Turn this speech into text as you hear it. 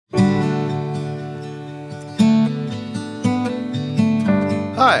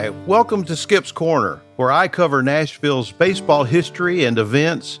Hi, welcome to Skip's Corner, where I cover Nashville's baseball history and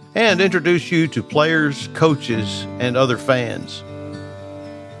events and introduce you to players, coaches, and other fans.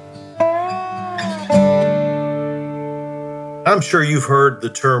 I'm sure you've heard the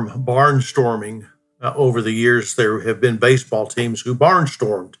term barnstorming. Over the years, there have been baseball teams who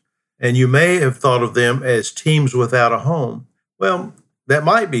barnstormed, and you may have thought of them as teams without a home. Well, that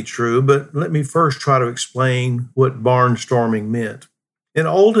might be true, but let me first try to explain what barnstorming meant. In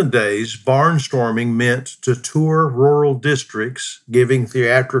olden days, barnstorming meant to tour rural districts, giving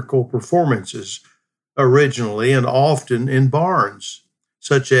theatrical performances, originally and often in barns,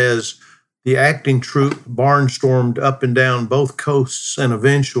 such as the acting troupe barnstormed up and down both coasts and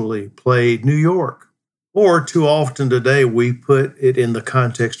eventually played New York. Or too often today, we put it in the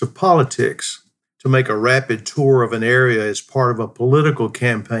context of politics, to make a rapid tour of an area as part of a political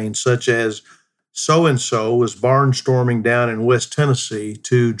campaign, such as so-and-so was barnstorming down in West Tennessee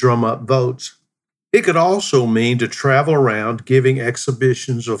to drum up votes. It could also mean to travel around giving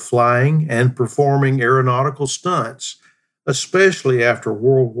exhibitions of flying and performing aeronautical stunts, especially after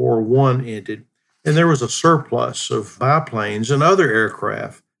World War I ended, and there was a surplus of biplanes and other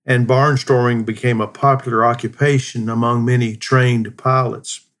aircraft, and barnstorming became a popular occupation among many trained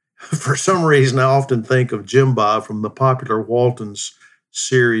pilots. For some reason, I often think of Jim Bob from the popular Walton's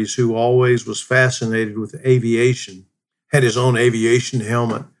series, who always was fascinated with aviation, had his own aviation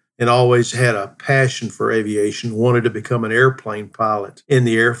helmet, and always had a passion for aviation, wanted to become an airplane pilot in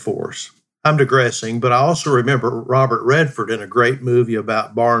the Air Force. I'm digressing, but I also remember Robert Redford in a great movie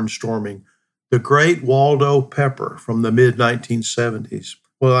about barnstorming, The Great Waldo Pepper from the mid-1970s.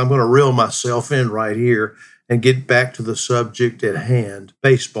 Well, I'm going to reel myself in right here and get back to the subject at hand,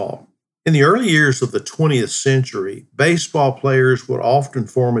 baseball. In the early years of the 20th century, baseball players would often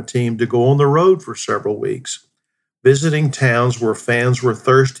form a team to go on the road for several weeks, visiting towns where fans were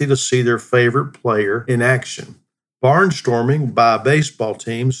thirsty to see their favorite player in action. Barnstorming by baseball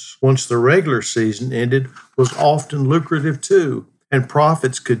teams, once the regular season ended, was often lucrative too, and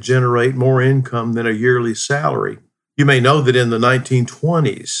profits could generate more income than a yearly salary. You may know that in the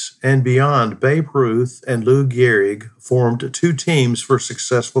 1920s and beyond, Babe Ruth and Lou Gehrig formed two teams for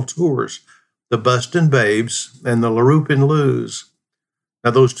successful tours, the Bustin' Babes and the LaRupin Lou's.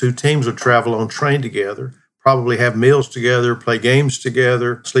 Now, those two teams would travel on train together, probably have meals together, play games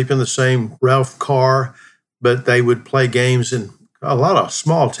together, sleep in the same Ralph car, but they would play games in a lot of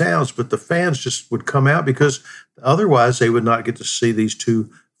small towns, but the fans just would come out because otherwise they would not get to see these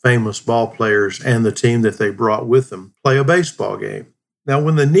two famous ball players and the team that they brought with them play a baseball game. Now,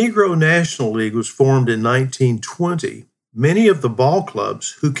 when the Negro National League was formed in 1920, many of the ball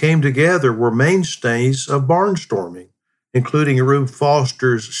clubs who came together were mainstays of barnstorming, including Rube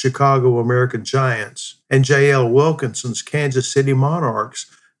Foster's Chicago American Giants and J.L. Wilkinson's Kansas City Monarchs,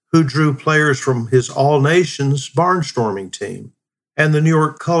 who drew players from his All-Nations barnstorming team. And the New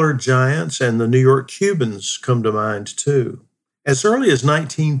York Colored Giants and the New York Cubans come to mind, too. As early as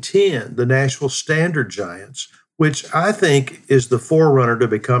 1910, the Nashville Standard Giants, which I think is the forerunner to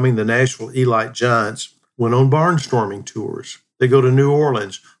becoming the Nashville Elite Giants, went on barnstorming tours. They go to New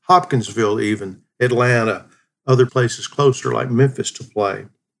Orleans, Hopkinsville even, Atlanta, other places closer like Memphis to play.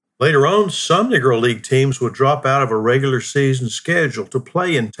 Later on, some Negro League teams would drop out of a regular season schedule to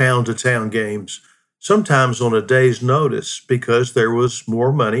play in town-to-town games, sometimes on a day's notice because there was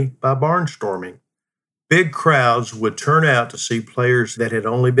more money by barnstorming. Big crowds would turn out to see players that had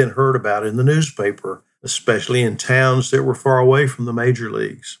only been heard about in the newspaper, especially in towns that were far away from the major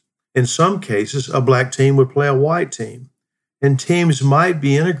leagues. In some cases, a black team would play a white team, and teams might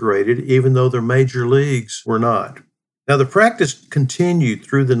be integrated even though their major leagues were not. Now, the practice continued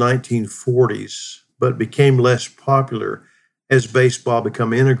through the 1940s, but became less popular as baseball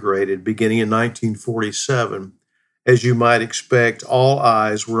became integrated beginning in 1947. As you might expect, all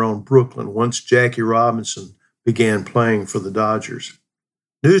eyes were on Brooklyn once Jackie Robinson began playing for the Dodgers.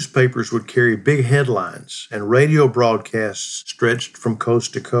 Newspapers would carry big headlines, and radio broadcasts stretched from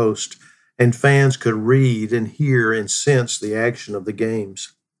coast to coast, and fans could read and hear and sense the action of the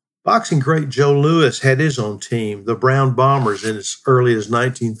games. Boxing great Joe Louis had his own team, the Brown Bombers, in as early as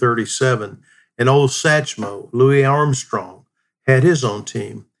 1937, and old Satchmo, Louis Armstrong, had his own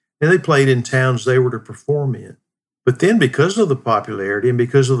team, and they played in towns they were to perform in. But then, because of the popularity and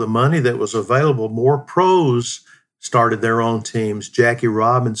because of the money that was available, more pros started their own teams. Jackie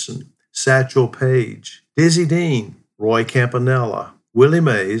Robinson, Satchel Paige, Dizzy Dean, Roy Campanella, Willie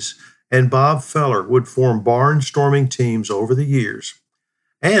Mays, and Bob Feller would form barnstorming teams over the years.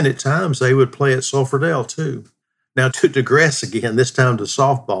 And at times they would play at Sulphurdale too. Now, to digress again, this time to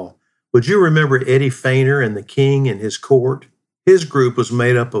softball, would you remember Eddie Feiner and the King and his court? His group was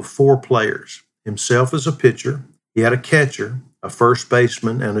made up of 4 players, himself as a pitcher, he had a catcher, a first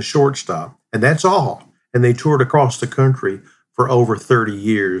baseman, and a shortstop, and that's all. And they toured across the country for over 30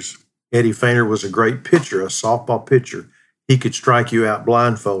 years. Eddie Feiner was a great pitcher, a softball pitcher. He could strike you out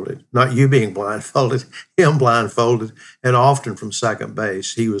blindfolded, not you being blindfolded, him blindfolded, and often from second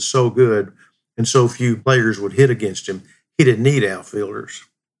base. He was so good, and so few players would hit against him, he didn't need outfielders.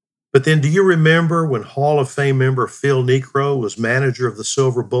 But then do you remember when Hall of Fame member Phil Niekro was manager of the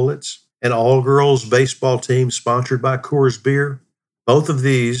Silver Bullets, an all-girls baseball team sponsored by Coors Beer? Both of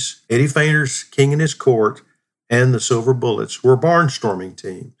these, Eddie Feiner's King and His Court and the Silver Bullets, were barnstorming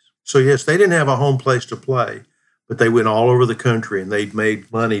teams. So yes, they didn't have a home place to play, but they went all over the country and they'd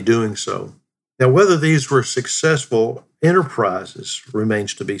made money doing so. Now, whether these were successful enterprises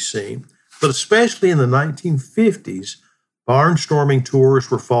remains to be seen, but especially in the 1950s, barnstorming tours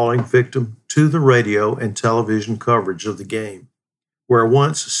were falling victim to the radio and television coverage of the game. Where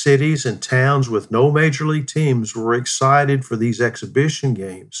once cities and towns with no major league teams were excited for these exhibition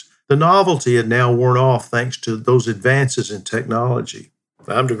games, the novelty had now worn off thanks to those advances in technology.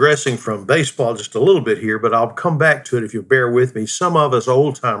 I'm digressing from baseball just a little bit here, but I'll come back to it if you'll bear with me. Some of us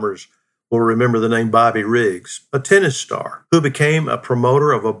old-timers will remember the name Bobby Riggs, a tennis star who became a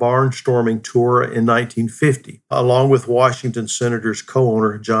promoter of a barnstorming tour in 1950, along with Washington Senators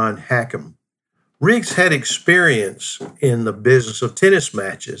co-owner John Hackham. Riggs had experience in the business of tennis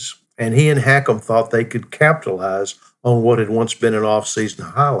matches, and he and Hackham thought they could capitalize on what had once been an off-season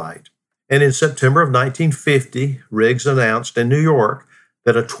highlight. And in September of 1950, Riggs announced in New York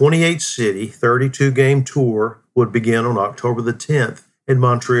that a 28-city, 32-game tour would begin on October the 10th in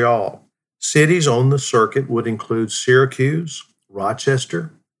Montreal. Cities on the circuit would include Syracuse,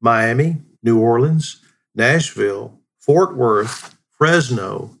 Rochester, Miami, New Orleans, Nashville, Fort Worth,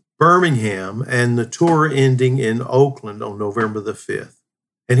 Fresno, Birmingham, and the tour ending in Oakland on November the 5th.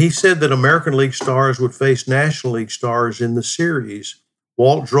 And he said that American League stars would face National League stars in the series.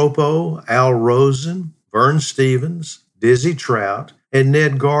 Walt Dropo, Al Rosen, Vern Stevens, Dizzy Trout, and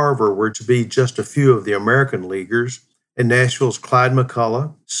Ned Garver were to be just a few of the American Leaguers, and Nashville's Clyde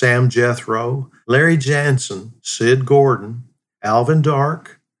McCullough, Sam Jethro, Larry Jansen, Sid Gordon, Alvin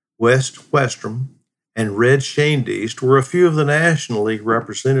Dark, Wes Westrom, and Red Schoendienst were a few of the National League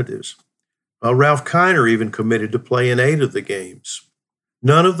representatives. Ralph Kiner even committed to play in 8 of the games.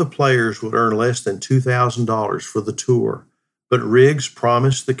 None of the players would earn less than $2,000 for the tour, but Riggs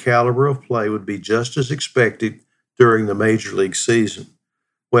promised the caliber of play would be just as expected during the Major League season.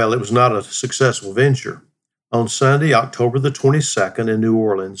 Well, it was not a successful venture. On Sunday, October the 22nd in New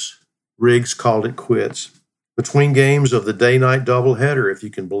Orleans, Riggs called it quits. Between games of the day-night doubleheader, if you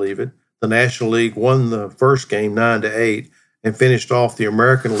can believe it, the National League won the first game 9-8 and finished off the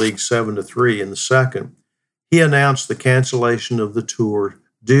American League 7-3 in the second. He announced the cancellation of the tour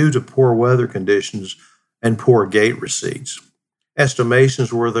due to poor weather conditions and poor gate receipts.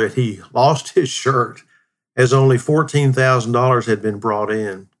 Estimations were that he lost his shirt as only $14,000 had been brought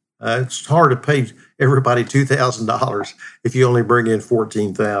in. It's hard to pay everybody $2,000 if you only bring in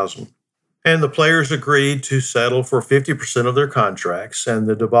 $14,000. And the players agreed to settle for 50% of their contracts, and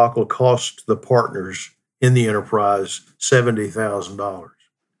the debacle cost the partners in the enterprise $70,000.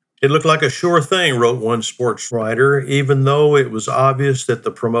 It looked like a sure thing, wrote one sports writer, even though it was obvious that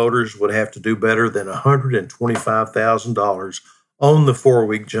the promoters would have to do better than $125,000 on the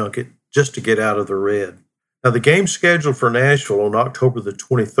 4-week junket just to get out of the red. Now, the game scheduled for Nashville on October the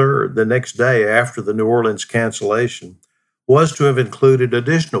 23rd, the next day after the New Orleans cancellation, was to have included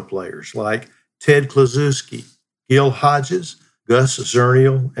additional players like Ted Kluszewski, Gil Hodges, Gus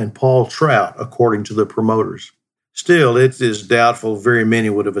Zernial, and Paul Trout, according to the promoters. Still, it is doubtful very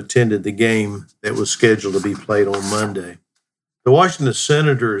many would have attended the game that was scheduled to be played on Monday. The Washington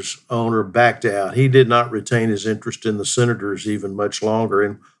Senators owner backed out. He did not retain his interest in the Senators even much longer,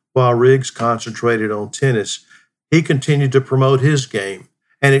 and while Riggs concentrated on tennis, he continued to promote his game,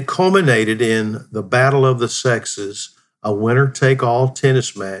 and it culminated in the Battle of the Sexes, a winner-take-all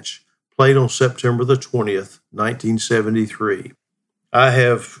tennis match played on September the 20th, 1973. I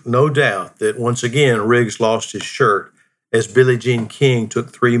have no doubt that once again Riggs lost his shirt as Billie Jean King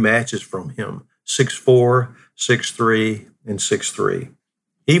took 3 matches from him, 6-4, 6-3, and 6-3.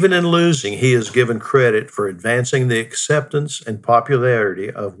 Even in losing, he is given credit for advancing the acceptance and popularity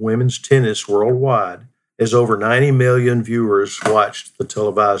of women's tennis worldwide, as over 90 million viewers watched the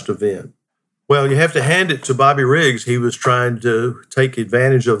televised event. Well, you have to hand it to Bobby Riggs. He was trying to take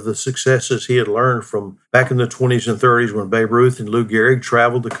advantage of the successes he had learned from back in the 20s and 30s when Babe Ruth and Lou Gehrig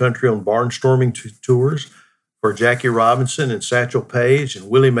traveled the country on barnstorming tours, for Jackie Robinson and Satchel Paige and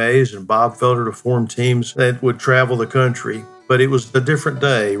Willie Mays and Bob Felder to form teams that would travel the country. but it was a different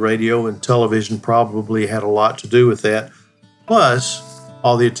day. Radio and television probably had a lot to do with that. Plus,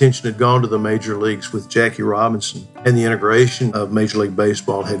 all the attention had gone to the major leagues with Jackie Robinson, and the integration of Major League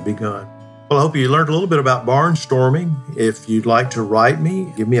Baseball had begun. Well, I hope you learned a little bit about barnstorming. If you'd like to write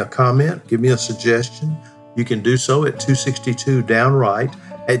me, give me a comment, give me a suggestion, you can do so at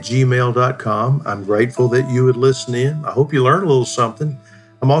 262downright@gmail.com. I'm grateful that you would listen in. I hope you learned a little something.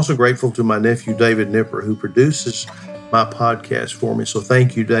 I'm also grateful to my nephew, David Nipper, who produces my podcast for me. So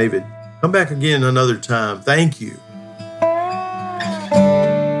thank you, David. Come back again another time. Thank you.